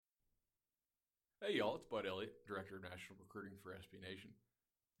Hey y'all, it's Bud Elliott, Director of National Recruiting for SB Nation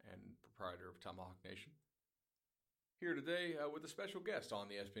and proprietor of Tomahawk Nation. Here today with a special guest on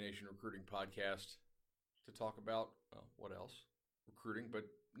the SB Nation Recruiting Podcast to talk about, well, what else? Recruiting, but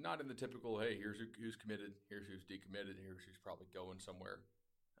not in the typical, hey, here's who's committed, here's who's decommitted, here's who's probably going somewhere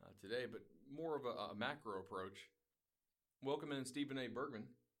today, but more of a macro approach. Welcome in Stephen A. Bergman,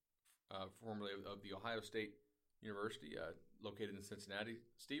 formerly of the Ohio State University, located in Cincinnati.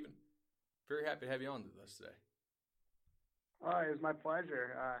 Stephen, very happy to have you on with us today. Oh, it was my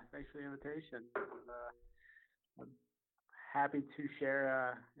pleasure. Thanks for the invitation. I'm happy to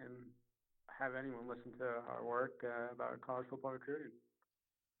share and have anyone listen to our work about college football recruiting.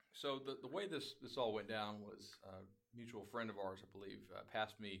 So the way this all went down was a mutual friend of ours, I believe,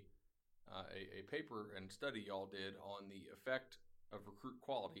 passed me a paper and study y'all did on the effect of recruit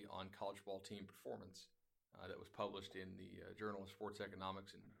quality on college football team performance that was published in the Journal of Sports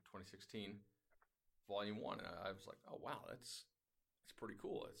Economics in 2016, Volume 1. And I was like, oh, wow, that's pretty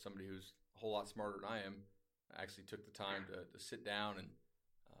cool. It's somebody who's a whole lot smarter than I am. I actually took the time to sit down and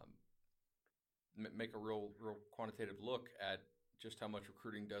make a real quantitative look at just how much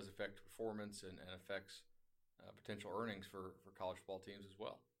recruiting does affect performance and affects potential earnings for college football teams as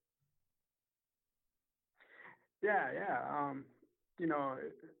well. Yeah. You know,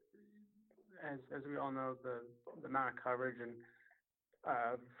 as we all know, the amount of coverage and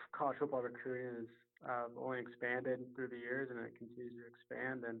college football recruiting has only expanded through the years, and it continues to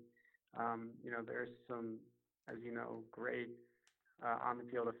expand. And there's some, as you know, great on the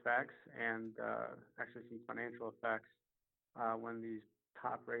field effects and actually some financial effects when these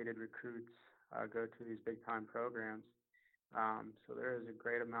top rated recruits go to these big time programs. So there is a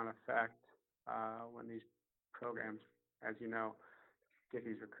great amount of effect when these programs, as you know, get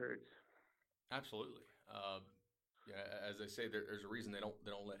these recruits. Absolutely. Yeah, as they say, there's a reason they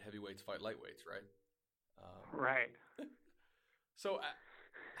don't let heavyweights fight lightweights, right? Right. So,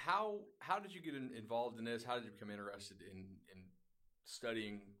 how did you get involved in this? How did you become interested in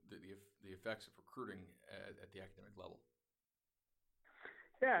studying the effects of recruiting at the academic level?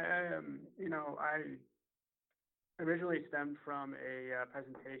 Yeah, I originally stemmed from a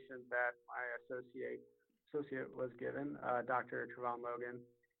presentation that my associate was given, Dr. Trevon Logan.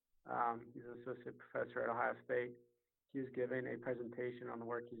 He's an associate professor at Ohio State. He was giving a presentation on the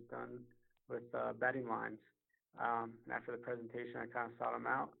work he's done with betting lines. And after the presentation, I kind of sought him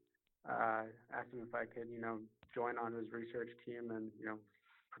out, asked him if I could, join on his research team and,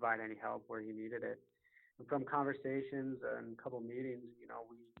 provide any help where he needed it. And from conversations and a couple of meetings,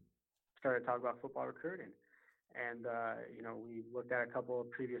 we started talking about football recruiting. And, we looked at a couple of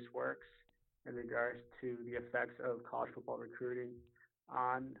previous works in regards to the effects of college football recruiting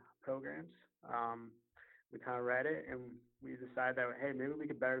on programs. We kind of read it and we decided that, hey, maybe we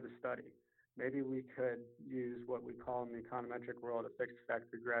could better the study. Maybe we could use what we call in the econometric world a fixed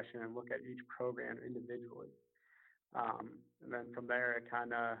effect regression and look at each program individually. And then from there, it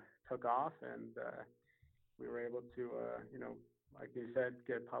kind of took off and we were able to, like you said,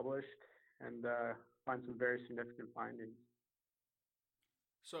 get published and find some very significant findings.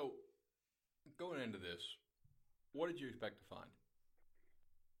 So, going into this, what did you expect to find?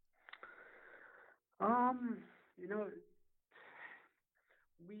 You know,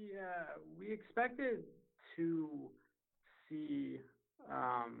 we expected to see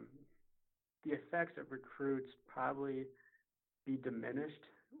the effects of recruits probably be diminished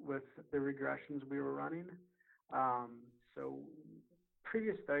with the regressions we were running. So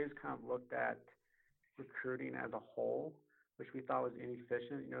previous studies kind of looked at recruiting as a whole, which we thought was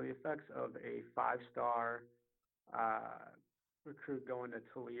inefficient. The effects of a five-star recruit going to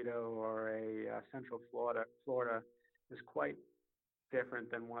Toledo or a Central Florida is quite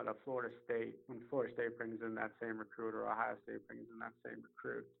different than what when Florida State brings in that same recruit or Ohio State brings in that same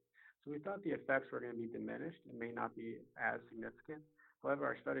recruit. So we thought the effects were going to be diminished and may not be as significant. However,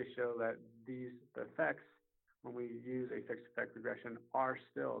 our studies show that the effects, when we use a fixed effect regression, are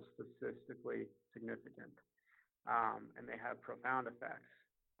still statistically significant. And they have profound effects,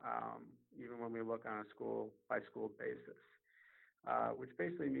 even when we look on a school by school basis. Which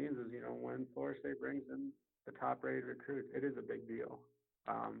basically means is, when Florida State brings in the top rated recruits, it is a big deal.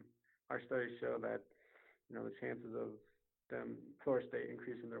 Our studies show that, the chances of Florida State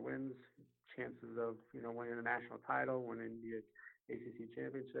increasing their wins, chances of, winning the national title, winning the ACC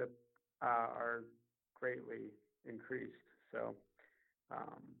championship, are greatly increased. So,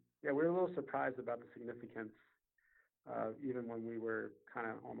 yeah, we were a little surprised about the significance, even when we were kind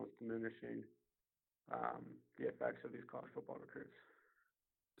of almost diminishing the effects of these college football recruits.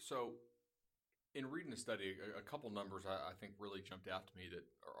 So, In reading the study, a couple numbers I think really jumped out to me that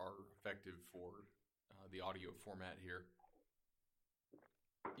are effective for the audio format here.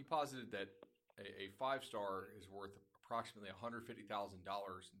 You posited that a 5-star is worth approximately $150,000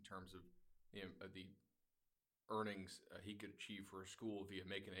 in terms of the earnings he could achieve for a school via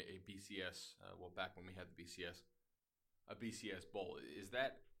making a BCS. Back when we had the BCS, a BCS bowl. Is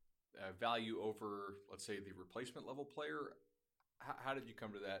that value over, let's say, the replacement level player? How did you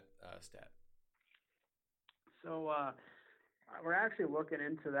come to that stat? So we're actually looking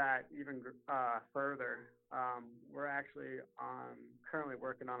into that even further. We're actually currently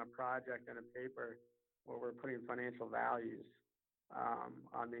working on a project and a paper where we're putting financial values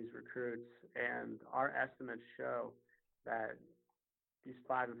on these recruits, and our estimates show that these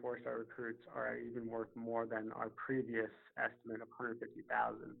 5 and 4-star recruits are even worth more than our previous estimate of $150,000.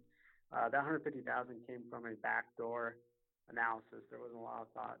 That $150,000 came from a backdoor analysis. There wasn't a lot of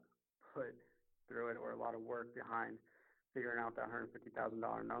thought put through it or a lot of work behind figuring out that $150,000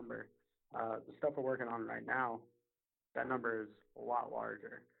 number. The stuff we're working on right now, that number is a lot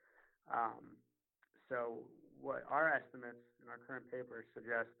larger. So what our estimates in our current paper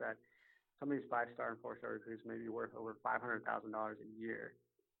suggest that some of these 5-star and 4-star recruits may be worth over $500,000 a year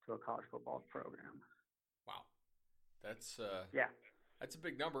to a college football program. Wow, that's that's a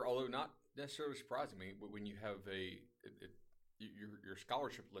big number. Although not necessarily surprising. I mean, when you have your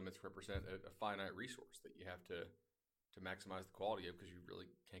scholarship limits represent a finite resource that you have to maximize the quality of, because you really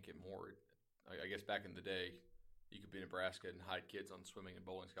can't get more. I guess back in the day, you could be in Nebraska and hide kids on swimming and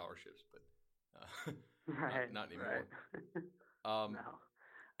bowling scholarships, but not anymore. Right. No.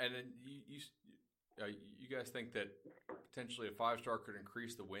 And then you guys think that potentially a 5-star could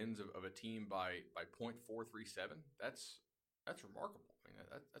increase the wins of a team by 0.437? That's remarkable. I mean,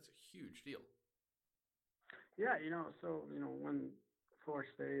 that's a huge deal. Yeah, so when Florida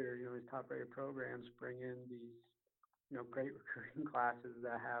State or these top-rated programs bring in these great recruiting classes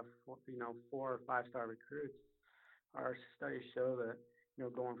that have 4 or 5-star recruits, our studies show that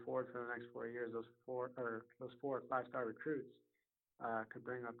going forward for the next 4 years, those 4 or 5-star recruits could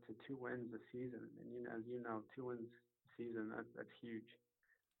bring up to 2 wins a season, and as you know, 2 wins a season, that's huge.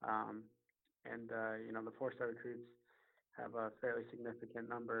 The 4-star recruits have a fairly significant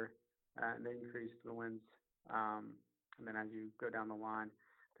number, and they increase the wins. And then as you go down the line,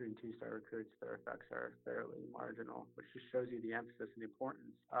 3 and 2-star recruits, their effects are fairly marginal, which just shows you the emphasis and the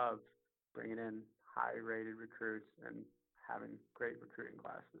importance of bringing in high-rated recruits and having great recruiting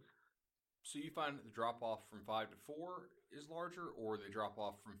classes. So you find that the drop-off from 5 to 4 is larger, or the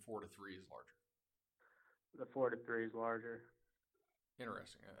drop-off from 4 to 3 is larger? The 4 to 3 is larger.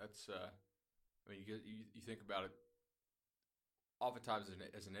 Interesting. That's, you think about it. Oftentimes,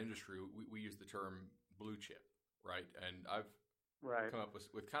 as an industry, we use the term blue chip, right? And I've come up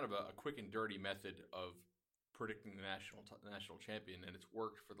with kind of a quick and dirty method of predicting the national champion, and it's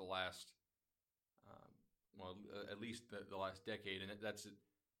worked for the last, at least the last decade. And that's it.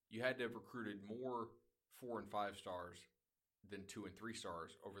 You had to have recruited more 4 and 5 stars than 2 and 3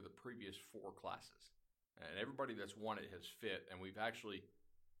 stars over the previous 4 classes, and everybody that's won it has fit. And we've had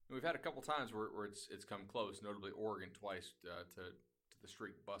a couple times where it's come close, notably Oregon twice to the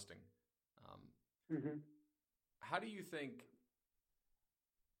streak busting. How do you think?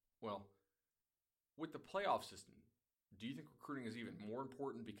 Well, with the playoff system, do you think recruiting is even more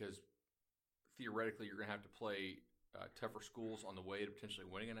important because theoretically you're going to have to play tougher schools on the way to potentially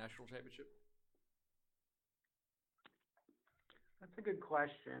winning a national championship? That's a good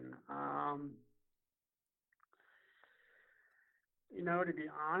question. To be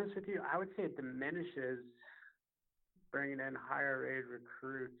honest with you, I would say it diminishes bringing in higher rated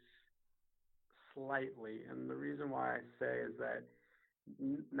recruits slightly. And the reason why I say is that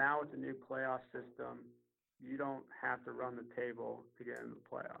now with the new playoff system, you don't have to run the table to get into the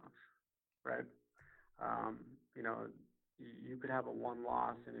playoffs, right? You could have a 1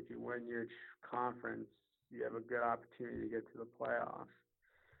 loss, and if you win your conference, you have a good opportunity to get to the playoffs.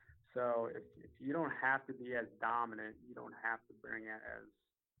 So if you don't have to be as dominant, you don't have to bring in as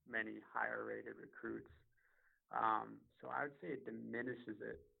many higher rated recruits. So I would say it diminishes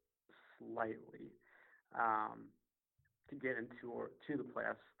it slightly to get into the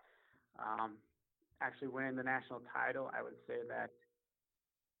playoffs. Actually winning the national title, I would say that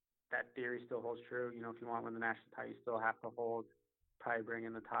theory still holds true. If you want to win the national title, you still have to probably bring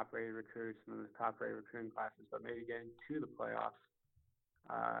in the top rated recruits and the top rated recruiting classes, but maybe getting to the playoffs,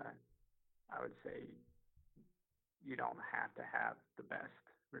 I would say you don't have to have the best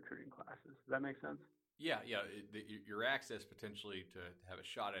recruiting classes. Does that make sense? Yeah. Your access potentially to have a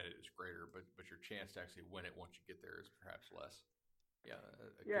shot at it is greater, but your chance to actually win it once you get there is perhaps less. Yeah,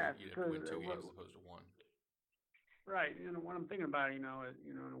 Yeah, you'd have to because win 2 games as opposed to one. right. What I'm thinking about, is,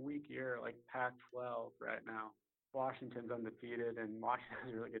 in a weak year like Pac-12 right now, Washington's undefeated, and Washington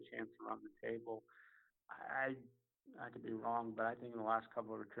has a really good chance to run the table. I I could be wrong, but I think in the last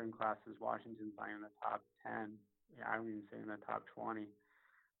couple of recruiting classes, Washington's like in the top 10. Yeah, I would even say in the top 20.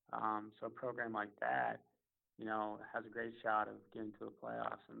 So a program like that, has a great shot of getting to the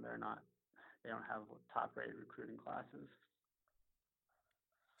playoffs, and they don't have top-rated recruiting classes.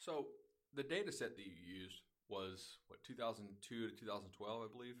 So the data set that you used was what, 2002 to 2012, I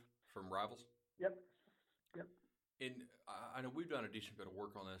believe, from Rivals. Yep. Yep. And I know we've done a decent bit of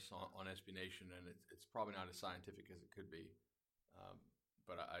work on this on SB Nation, and it's probably not as scientific as it could be.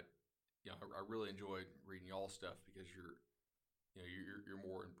 But I really enjoyed reading y'all's stuff because you're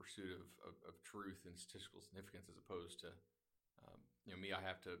more in pursuit of truth and statistical significance as opposed to me. I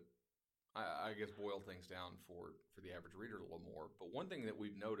have to, I guess, boil things down for the average reader a little more. But one thing that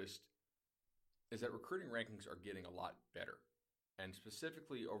we've noticed is that recruiting rankings are getting a lot better, and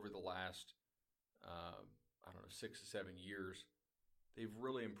specifically over the last 6 to 7 years, they've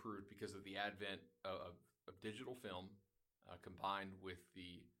really improved because of the advent of digital film combined with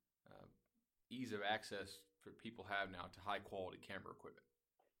the ease of access that people have now to high quality camera equipment.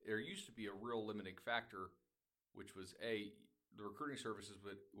 There used to be a real limiting factor, which was the recruiting services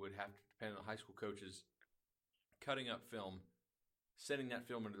would have to depend on high school coaches cutting up film, sending that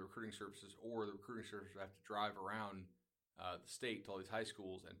film into the recruiting services, or the recruiting services would have to drive around the state to all these high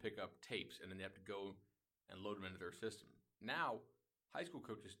schools and pick up tapes, and then they have to go and load them into their system. Now, high school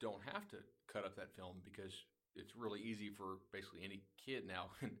coaches don't have to cut up that film because it's really easy for basically any kid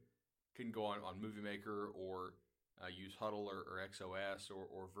now can go on Movie Maker or use Huddle or XOS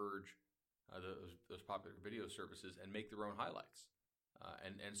or Verge, those popular video services, and make their own highlights.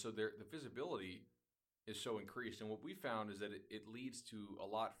 And so the visibility is so increased. And what we found is that it leads to a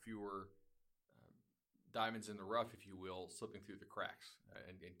lot fewer diamonds in the rough, if you will, slipping through the cracks,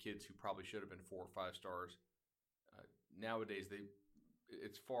 and kids who probably should have been 4 or 5 stars. Nowadays,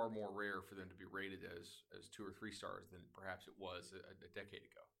 it's far more rare for them to be rated as 2 or 3 stars than perhaps it was a decade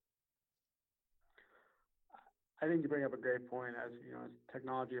ago. I think you bring up a great point. As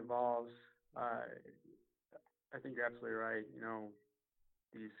technology evolves, I think you're absolutely right.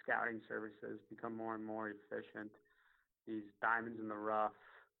 These scouting services become more and more efficient. These diamonds in the rough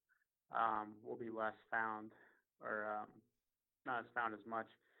will be less found, or not as found as much.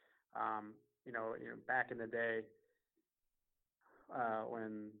 Back in the day,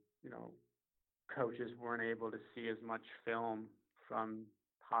 when coaches weren't able to see as much film from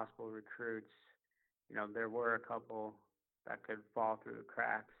possible recruits, there were a couple that could fall through the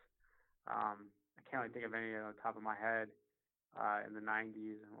cracks. I can't really think of any on the top of my head in the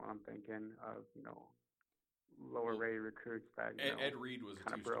 90s, and what I'm thinking of, lower rated recruits that Ed Reed was a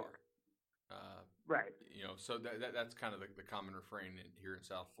 2-star. Right. So that's kind of the common refrain here in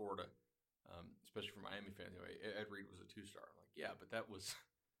South Florida, especially for Miami fans. Anyway, Ed Reed was a 2-star. I'm like, yeah, but that was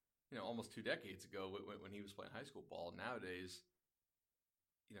almost 2 decades ago when he was playing high school ball. Nowadays,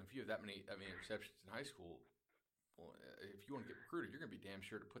 if you have that many interceptions in high school, well, if you want to get recruited, you're going to be damn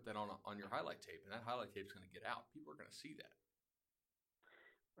sure to put that on your highlight tape, and that highlight tape is going to get out. People are going to see that.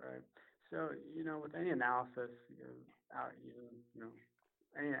 Right. So with any analysis,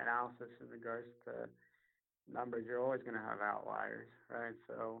 any analysis in regards to numbers, you're always going to have outliers, right?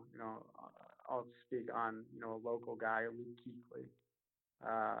 So I'll speak on a local guy, Luke Kuechly,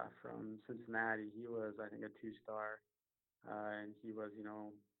 from Cincinnati. He was, I think, a 2-star. And he was, I'm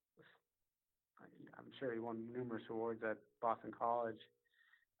sure he won numerous awards at Boston College.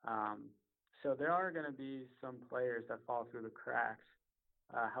 So there are going to be some players that fall through the cracks.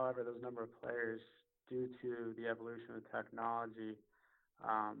 However, those number of players, due to the evolution of technology,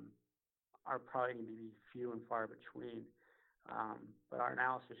 are probably going to be few and far between. But our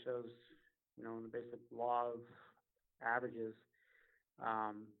analysis shows, in the basic law of averages,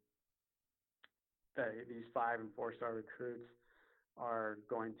 that these 5 and 4-star recruits are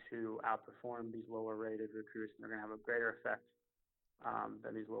going to outperform these lower rated recruits, and they're going to have a greater effect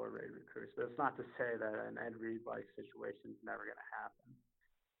than these lower rated recruits. But it's not to say that an Ed Reed like situation is never going to happen,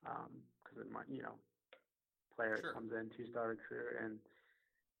 because it might, player Sure. comes in 2-star recruit and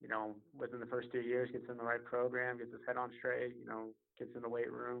within the first 2 years gets in the right program, gets his head on straight, gets in the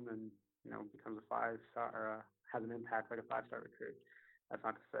weight room, and becomes a 5-star, has an impact like a 5-star recruit. That's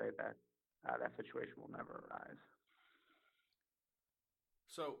not to say that that situation will never arise.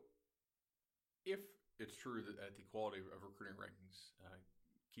 So, if it's true that the quality of recruiting rankings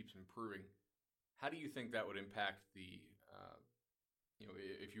keeps improving, how do you think that would impact the,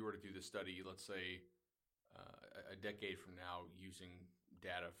 if you were to do the study, let's say a decade from now using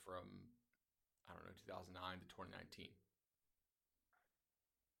data from, I don't know, 2009 to 2019?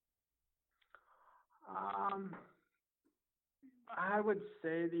 I would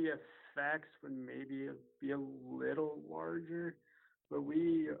say the effects would maybe be a little larger, but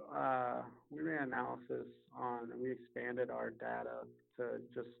we ran analysis on and we expanded our data to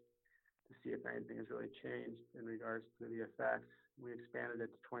see if anything has really changed in regards to the effects. We expanded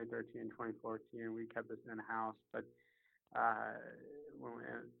it to 2013 and 2014. We kept this in-house, but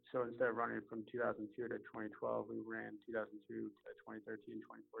so instead of running from 2002 to 2012, we ran 2002 to 2013,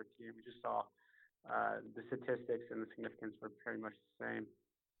 2014. We just saw the statistics and the significance were pretty much the same.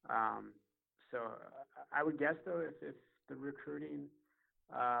 So I would guess, though, if the recruiting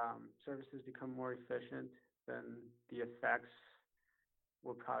services become more efficient, then the effects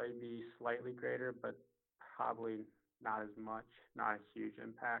will probably be slightly greater, but probably not as much, not a huge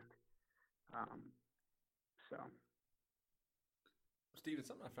impact. So, Steven,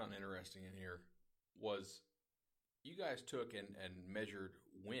 something I found interesting in here was you guys took and measured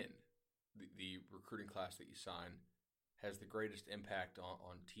when the recruiting class that you sign has the greatest impact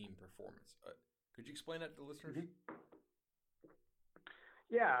on team performance. Could you explain that to the listeners? Mm-hmm.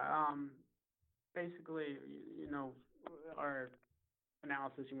 Yeah. Basically, our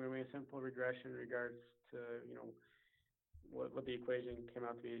analysis, we made a simple regression in regards to, what the equation came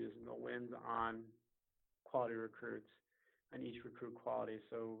out to be is the wins on quality recruits and each recruit quality.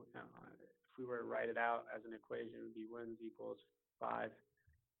 So if we were to write it out as an equation, it would be wins equals 5,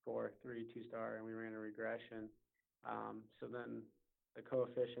 4, 3, 2-star, and we ran a regression. So then the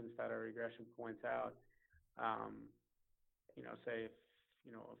coefficients that our regression points out, say if,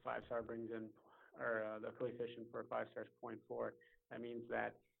 a 5-star brings in, or the coefficient for a 5-star is 0.4, that means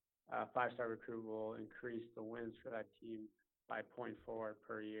that a 5-star recruit will increase the wins for that team by 0.4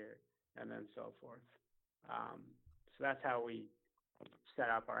 per year, and then so forth. So that's how we set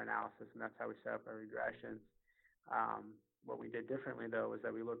up our analysis, and that's how we set up our regressions. What we did differently, though, was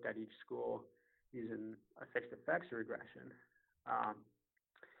that we looked at each school using a fixed effects regression.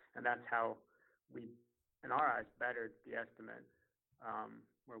 And that's how we, in our eyes, bettered the estimate,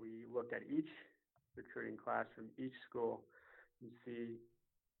 where we looked at each recruiting class from each school and see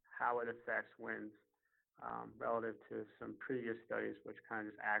how it affects wins relative to some previous studies, which kind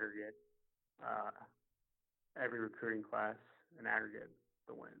of just aggregate every recruiting class and aggregate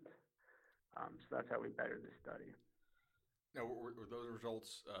the wins. So that's how we bettered this study. Now, were those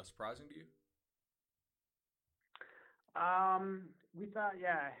results surprising to you? We thought,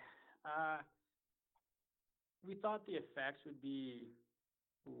 yeah. We thought the effects would be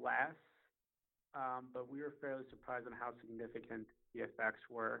less, but we were fairly surprised on how significant the effects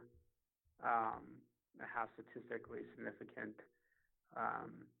were, and how statistically significant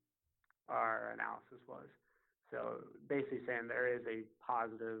our analysis was. So basically saying there is a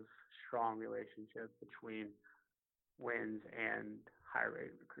positive, strong relationship between wins and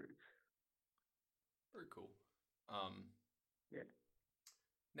high-rated recruits. Very cool. Yeah.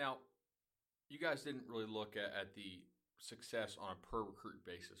 Now, you guys didn't really look at the success on a per recruit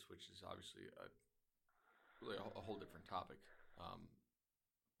basis, which is obviously really a whole different topic.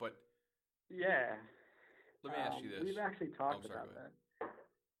 But yeah, let me ask you this: we've actually talked about that.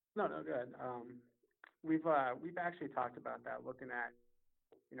 No, go ahead. We've actually talked about that, looking at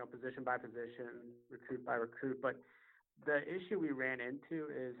position by position, recruit by recruit. But the issue we ran into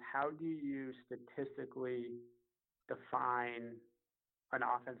is, how do you statistically define an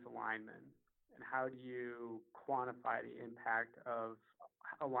offensive lineman, and how do you quantify the impact of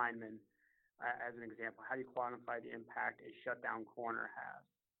a lineman? As an example, how do you quantify the impact a shutdown corner has?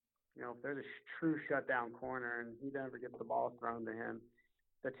 If there's a true shutdown corner and he never gets the ball thrown to him,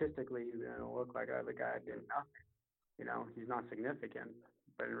 statistically he's going to look like the guy did nothing. He's not significant,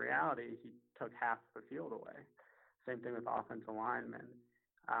 but in reality he took half the field away. Same thing with offensive linemen.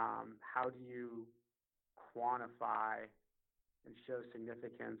 How do you quantify and show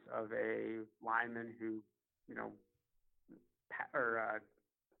significance of a lineman who,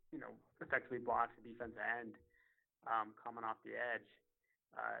 effectively blocks a defensive end coming off the edge?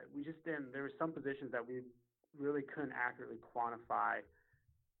 We just didn't. There were some positions that we really couldn't accurately quantify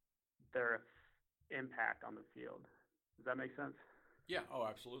their impact on the field. Does that make sense? Yeah. Oh,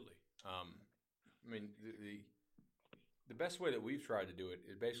 absolutely. The best way that we've tried to do it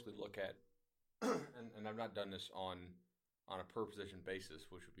is basically look at, and I've not done this on a per position basis,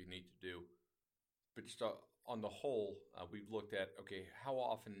 which would be neat to do, but just on the whole, we've looked at, okay, how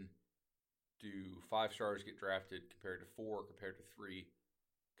often do 5-stars get drafted compared to 4, compared to 3,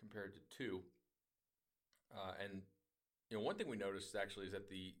 compared to 2? And one thing we noticed actually is that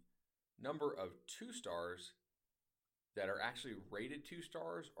the number of 2-stars that are actually rated 2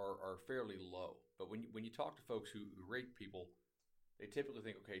 stars are fairly low. But when you talk to folks who rate people, they typically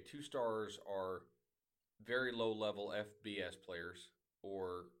think, okay, 2 stars are very low level FBS players,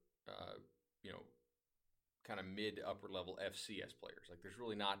 or you know, kind of mid to upper level FCS players. Like there's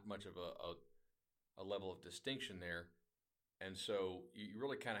really not much of a level of distinction there. And so you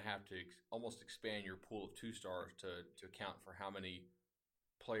really kind of have to almost expand your pool of 2 stars to account for how many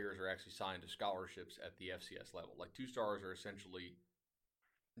players are actually signed to scholarships at the FCS level. Like 2 stars are essentially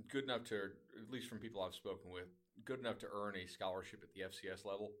good enough to, at least from people I've spoken with, good enough to earn a scholarship at the FCS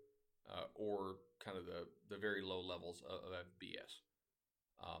level, or kind of the very low levels of FBS.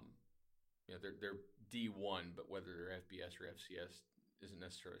 They're D1, but whether they're FBS or FCS isn't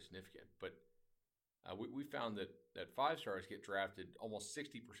necessarily significant. But we found that 5 stars get drafted almost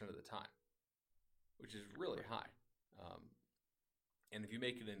 60% of the time, which is really high. And if you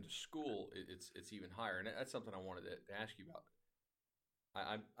make it into school, it's even higher. And that's something I wanted to ask you about.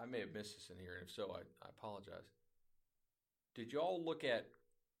 I may have missed this in here, and if so, I apologize. Did you all look at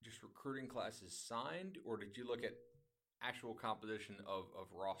just recruiting classes signed, or did you look at actual composition of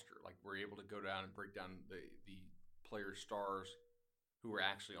roster? Like, were you able to go down and break down the player stars who were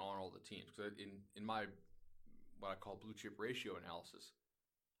actually on all the teams? Because in my what I call blue chip ratio analysis,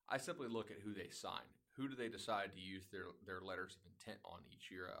 I simply look at who they sign. Who do they decide to use their letters of intent on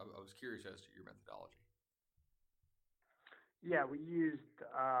each year? I was curious as to your methodology. Yeah, we used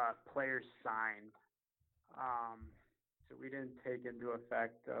players signed. So we didn't take into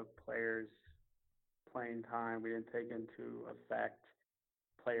effect of players playing time. We didn't take into effect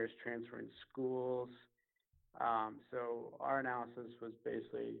players transferring schools. So our analysis was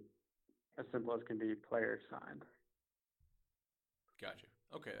basically as simple as can be: players signed. Gotcha.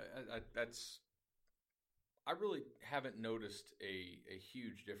 Okay, I really haven't noticed a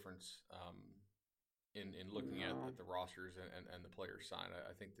huge difference in looking at the rosters and the players signed.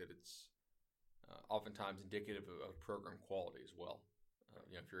 I think that it's oftentimes indicative of program quality as well.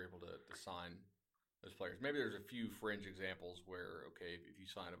 If you're able to sign those players, maybe there's a few fringe examples where, okay, if you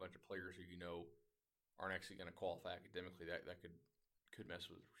sign a bunch of players who aren't actually going to qualify academically, that could mess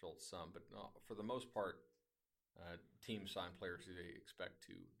with the results some. But for the most part, teams sign players who they expect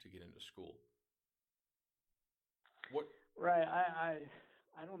to get into school. What? Right.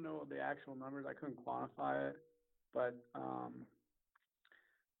 I don't know the actual numbers. I couldn't quantify it, but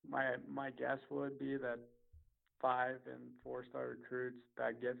my guess would be that 5 and 4-star recruits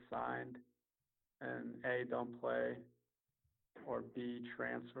that get signed and A, don't play, or B,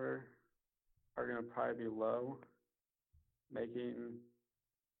 transfer, are going to probably be low, making,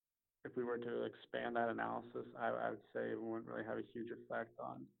 if we were to expand that analysis, I would say it wouldn't really have a huge effect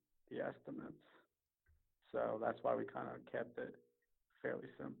on the estimates. So that's why we kind of kept it fairly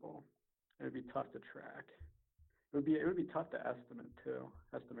simple. It would be tough to track. It would be tough to estimate too.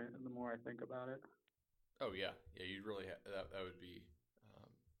 Estimate the more I think about it. Oh yeah, you'd really that would be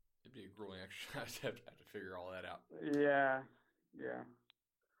it'd be a grueling exercise to have to figure all that out. Yeah.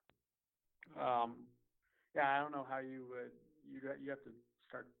 I don't know how you would. You have to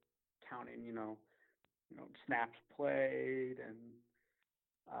start counting. Snaps played, and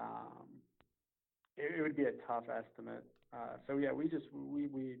it would be a tough estimate. So yeah, we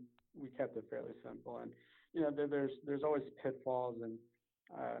kept it fairly simple, and there's always pitfalls, and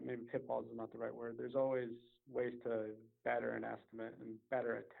maybe pitfalls is not the right word. There's always ways to better an estimate and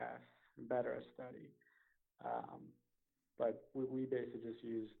better a test and better a study. But we basically just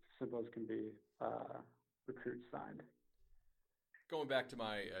used simple as can be recruits signed. Going back to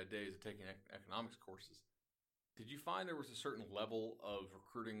my days of taking economics courses, did you find there was a certain level of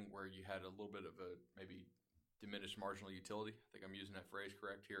recruiting where you had a little bit of a maybe diminished marginal utility? I think I'm using that phrase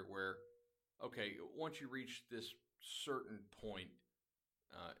correct here, where, okay, once you reach this certain point,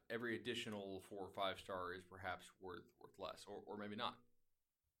 every additional 4 or 5 star is perhaps worth less, or maybe not.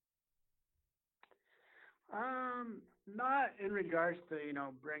 Not in regards to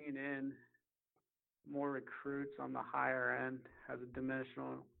bringing in more recruits on the higher end has a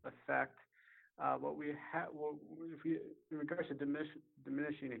diminishing effect. What we have, in regards to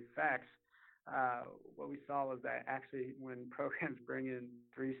diminishing effects, what we saw was that actually when programs bring in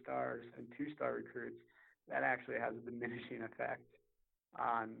 3 stars and 2-star recruits, that actually has a diminishing effect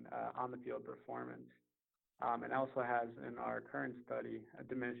on the field performance. And also has, in our current study, a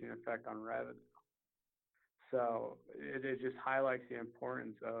diminishing effect on revenue. So it just highlights the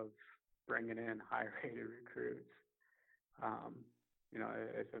importance of bringing in high-rated recruits.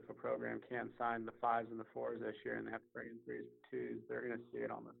 If a program can't sign the 5s and the 4s this year and they have to bring in 3s and 2s, they're going to see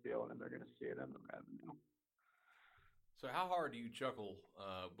it on the field and they're going to see it in the revenue. So how hard do you chuckle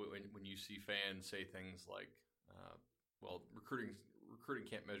when you see fans say things like, well, recruiting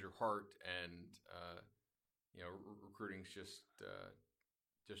can't measure heart, and recruiting's just a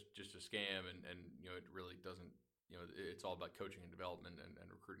scam, and it really doesn't. It's all about coaching and development, and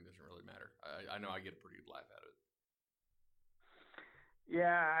recruiting doesn't really matter. I know I get a pretty good laugh out of it.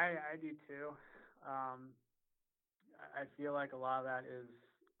 Yeah, I do too. I feel like a lot of that is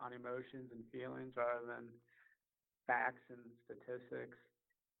on emotions and feelings rather than facts and statistics.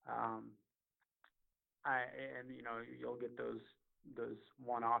 You'll get those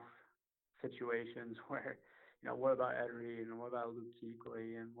one-off situations where, what about Ed Reed and what about Luke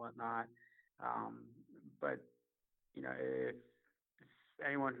Kuechly and whatnot. But if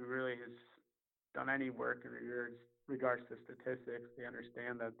anyone who really has done any work in regards to statistics, they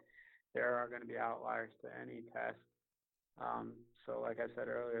understand that there are going to be outliers to any test. So like I said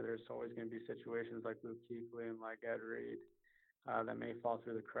earlier, there's always going to be situations like Luke Kuechly and like Ed Reed that may fall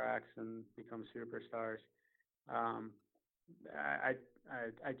through the cracks and become superstars. I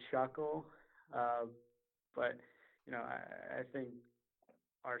chuckle, but I think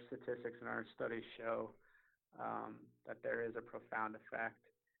our statistics and our studies show that there is a profound effect.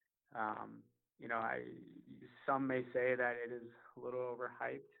 Some may say that it is a little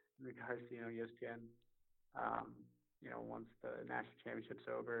overhyped in regards to ESPN. Once the national championship's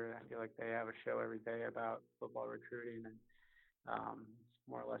over, I feel like they have a show every day about football recruiting, and it's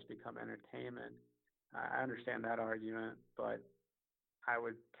more or less become entertainment. I understand that argument, but I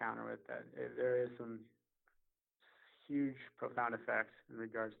would counter with that there is some huge, profound effects in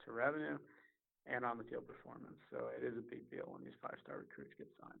regards to revenue and on the field performance. So it is a big deal when these 5-star recruits get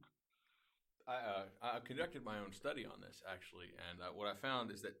signed. I conducted my own study on this, actually, and what I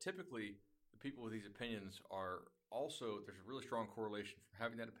found is that typically the people with these opinions are also, there's a really strong correlation from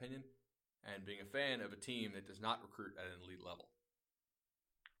having that opinion and being a fan of a team that does not recruit at an elite level.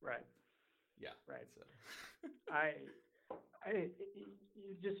 Right. Yeah. Right. So.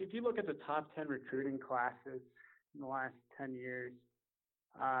 If you look at the top 10 recruiting classes in the last 10 years,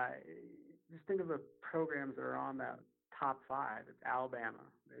 just think of the programs that are on that top 5. It's Alabama.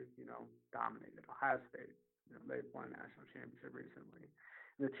 They've, dominated. Ohio State, they've won a national championship recently.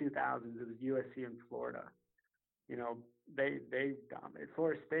 In the 2000s, it was USC and Florida. They dominated.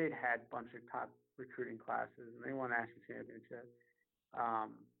 Florida State had a bunch of top recruiting classes, and they won a national championship.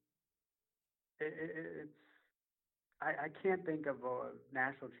 I can't think of a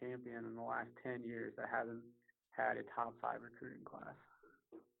national champion in the last 10 years that hasn't had a top 5 recruiting class.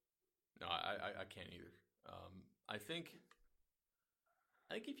 No, I can't either. I think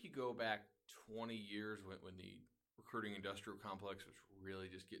if you go back 20 years when the recruiting industrial complex was really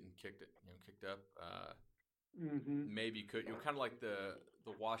just getting kicked up, maybe you could. Kind of like the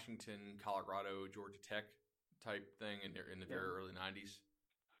Washington, Colorado, Georgia Tech type thing in the very early 90s.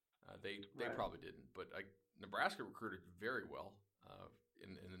 They probably didn't, but Nebraska recruited very well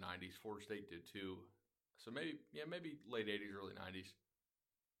in the 90s. Florida State did too. So maybe late 80s, early 90s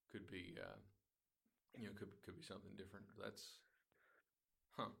could be could be something different. That's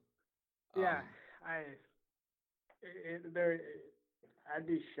I'd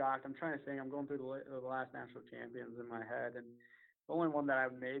be shocked. I'm trying to think. I'm going through the last national champions in my head, and the only one that I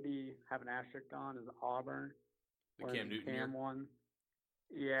maybe have an asterisk on is Auburn. The Cam Newton year. Won.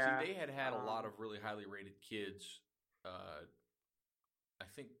 Yeah. See, they had a lot of really highly rated kids. I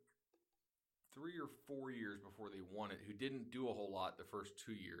think 3 or 4 years before they won it, who didn't do a whole lot the first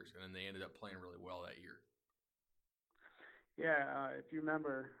 2 years, and then they ended up playing really well that year. Yeah, if you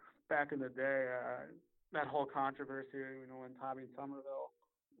remember back in the day, that whole controversy, when Tommy Somerville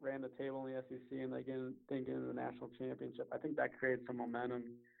ran the table in the SEC and they didn't get into the national championship, I think that created some momentum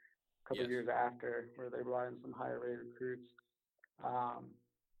a couple of years after, where they brought in some higher rated recruits.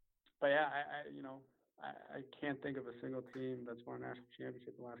 But yeah, I can't think of a single team that's won a national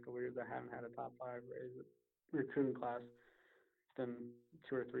championship in the last couple of years that haven't had a top 5 rated recruiting class within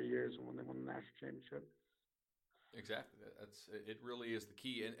 2 or 3 years when they won the national championship. Exactly. It really is the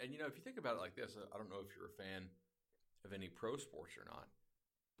key. And if you think about it like this, I don't know if you're a fan of any pro sports or not,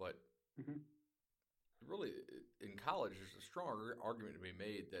 but really in college, there's a strong argument to be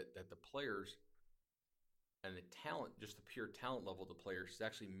made that the players and the talent, just the pure talent level of the players, is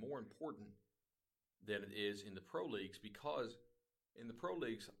actually more important than it is in the pro leagues, because in the pro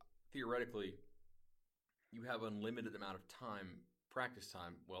leagues, theoretically, you have unlimited amount of practice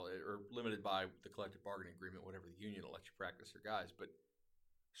time, or limited by the collective bargaining agreement, whatever the union will let you practice their guys, but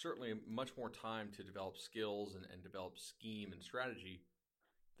certainly much more time to develop skills and develop scheme and strategy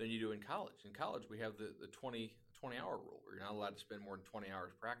than you do in college. In college, we have the 20-hour rule, where you're not allowed to spend more than 20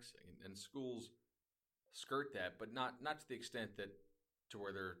 hours practicing, and schools skirt that, but not to the extent that to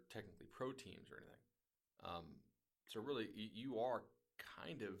where they're technically pro teams or anything. So really, you are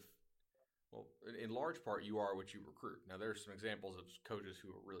kind of, well, in large part, you are what you recruit. Now, there's some examples of coaches who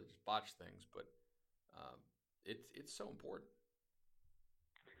really just botch things, but um, it's so important.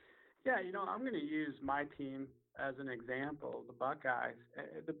 Yeah, I'm going to use my team as an example. The Buckeyes,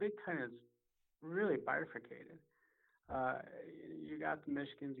 the Big Ten is really bifurcated. Uh, you got the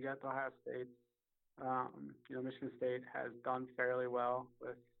Michigans, you got the Ohio States. Michigan State has done fairly well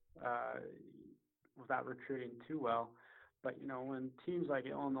uh, without recruiting too well. But when teams like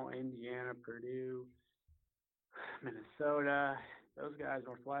Illinois, Indiana, Purdue, Minnesota, those guys,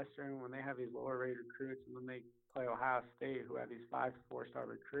 Northwestern, when they have these lower rated recruits, and when they play Ohio State, who have these 5 to 4-star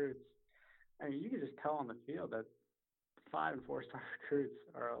recruits, I mean, you can just tell on the field that 5 and 4-star recruits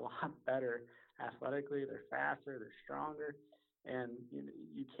are a lot better athletically. They're faster, they're stronger, and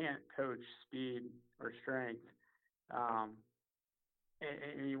you can't coach speed or strength. Um,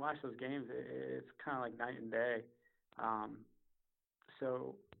 and you watch those games, it's kind of like night and day. Um,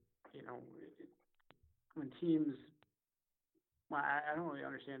 so, you know, when teams, well, I don't really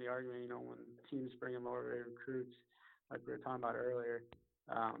understand the argument, when teams bring in lower rated recruits, like we were talking about earlier,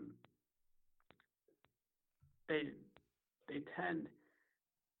 um, they they tend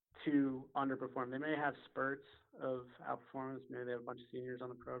to underperform. They may have spurts of outperformance. Maybe they have a bunch of seniors on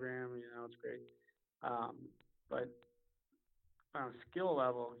the program. It's great. But on a skill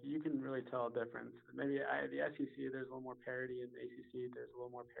level, you can really tell a difference. Maybe the SEC, there's a little more parity. In the ACC, there's a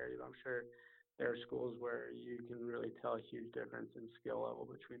little more parity. But I'm sure there are schools where you can really tell a huge difference in skill level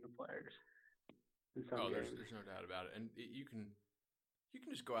between the players in some games. There's no doubt about it. And you can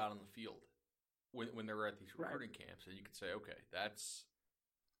just go out on the field when they're at these recruiting camps, and you can say, okay, that's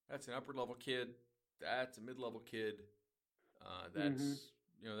an upper level kid, that's a mid level kid, that's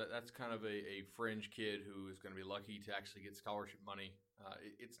that's kind of a fringe kid who is going to be lucky to actually get scholarship money.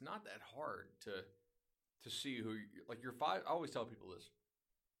 It's not that hard to see who like your five. I always tell people this: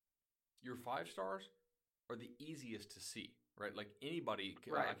 your 5 stars are the easiest to see, right? Like anybody,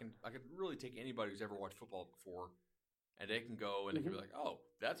 right. I can really take anybody who's ever watched football before, and they can go and they can be like, oh,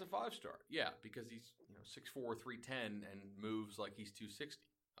 that's a 5-star, yeah, because he's 6'4", 310, and moves like he's 260.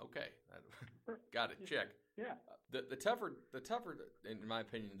 Okay, got it. Check. Yeah. The tougher, in my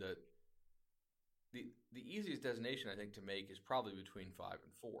opinion, the easiest designation I think to make is probably between 5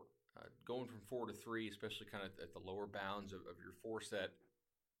 and 4. Going from 4 to 3, especially kind of at the lower bounds of your 4 set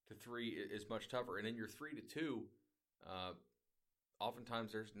to 3 is much tougher. And in your 3 to 2,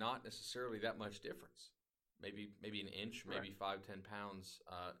 oftentimes there's not necessarily that much difference. Maybe an inch, maybe 5-10 pounds.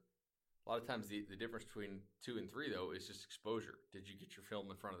 A lot of times the difference between 2 and 3, though, is just exposure. Did you get your film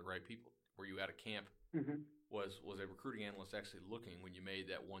in front of the right people? Were you at a camp? Mm-hmm. Was a recruiting analyst actually looking when you made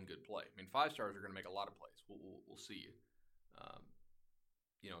that one good play? I mean, 5 stars are going to make a lot of plays. We'll see you.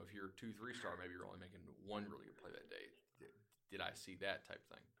 If you're 2, 3-star, maybe you're only making one really good play that day. Did I see that type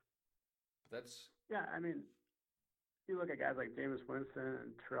thing? Yeah. I mean, you look at guys like Jameis Winston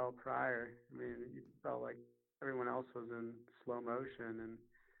and Terrell Pryor. I mean, you felt like everyone else was in slow motion, and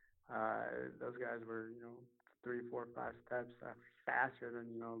those guys were 3, 4, 5 steps faster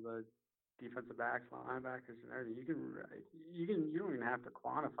than the defensive backs, linebackers, and everything. You don't even have to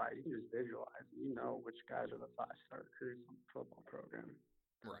quantify it. You can just visualize. You know which guys are the 5-star recruits on the football program.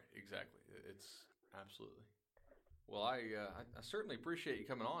 Right, exactly. It's absolutely. Well, I certainly appreciate you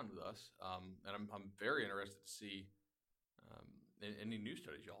coming on with us, and I'm very interested to see any new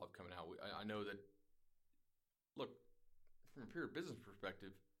studies y'all have coming out. I know that, look, from a pure business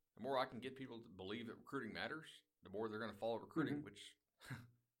perspective, the more I can get people to believe that recruiting matters, the more they're going to follow recruiting, which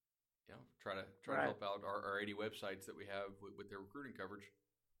try to help out our 80 websites that we have with their recruiting coverage.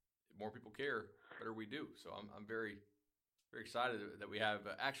 The more people care, the better we do. So I'm very, very excited that we have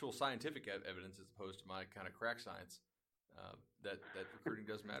actual scientific evidence as opposed to my kind of crack science that recruiting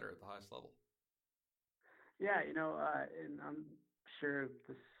does matter at the highest level. Yeah, and I'm sure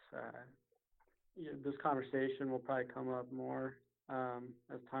this conversation will probably come up more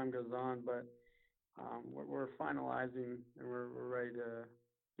as time goes on, but we're finalizing and we're ready to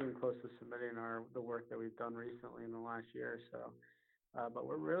getting close to submitting the work that we've done recently in the last year or so. But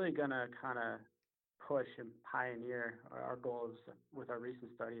we're really gonna kind of push and pioneer. Our goal is with our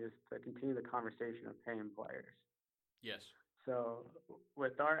recent study is to continue the conversation of paying players. Yes. So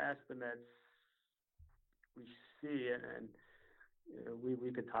with our estimates, we see, and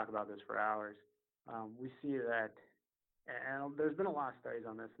we could talk about this for hours. We see that, and there's been a lot of studies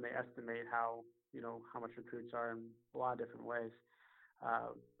on this, and they estimate how much recruits are in a lot of different ways.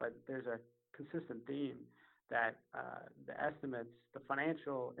 But there's a consistent theme that the estimates, the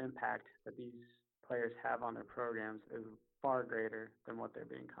financial impact that these players have on their programs is far greater than what they're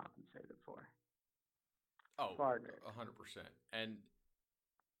being compensated for. Oh, far greater. 100%. And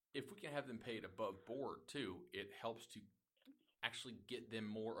if we can have them paid above board too, it helps to actually get them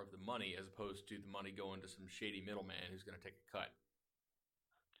more of the money as opposed to the money going to some shady middleman who's going to take a cut.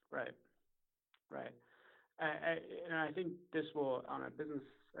 Right, right. And I think this will, on a business,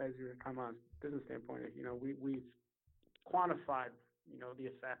 as you're talking about, business standpoint, we've quantified, the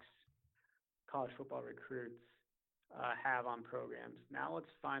effects college football recruits have on programs. Now let's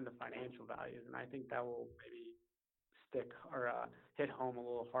find the financial values, and I think that will maybe stick or hit home a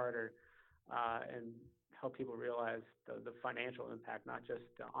little harder and help people realize the financial impact, not just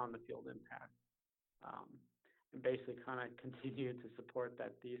the on the field impact, and basically kind of continue to support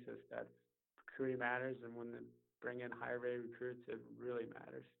that thesis that recruiting matters, and when they bring in higher rated recruits, it really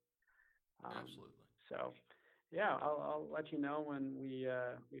matters. Absolutely. So, yeah, I'll let you know when we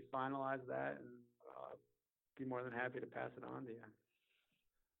finalize that, and I'll be more than happy to pass it on to you.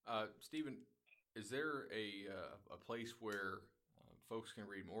 Stephen, is there a place where folks can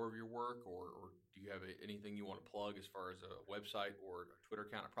read more of your work, or do you have anything you want to plug as far as a website or a Twitter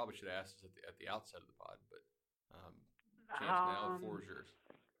account? I probably should have asked this at the outset of the pod, but chance now, the floor is yours.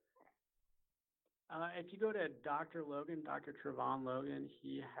 If you go to Dr. Logan, Dr. Trevon Logan,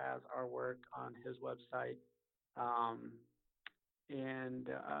 he has our work on his website. And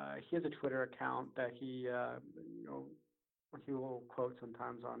he has a Twitter account that he will quote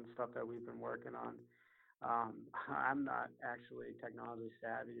sometimes on stuff that we've been working on. I'm not actually technology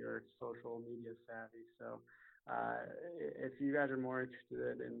savvy or social media savvy, so if you guys are more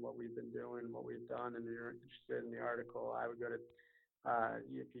interested in what we've been doing, what we've done, and you're interested in the article, I would go to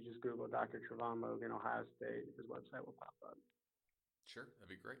if you just Google Dr. Trevon Logan, Ohio State, his website will pop up. Sure, that'd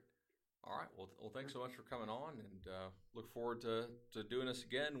be great. All right. Well, thanks so much for coming on, and look forward to doing this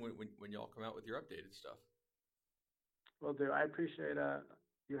again when y'all come out with your updated stuff. Will do. I appreciate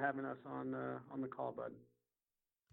you having us on the call, bud.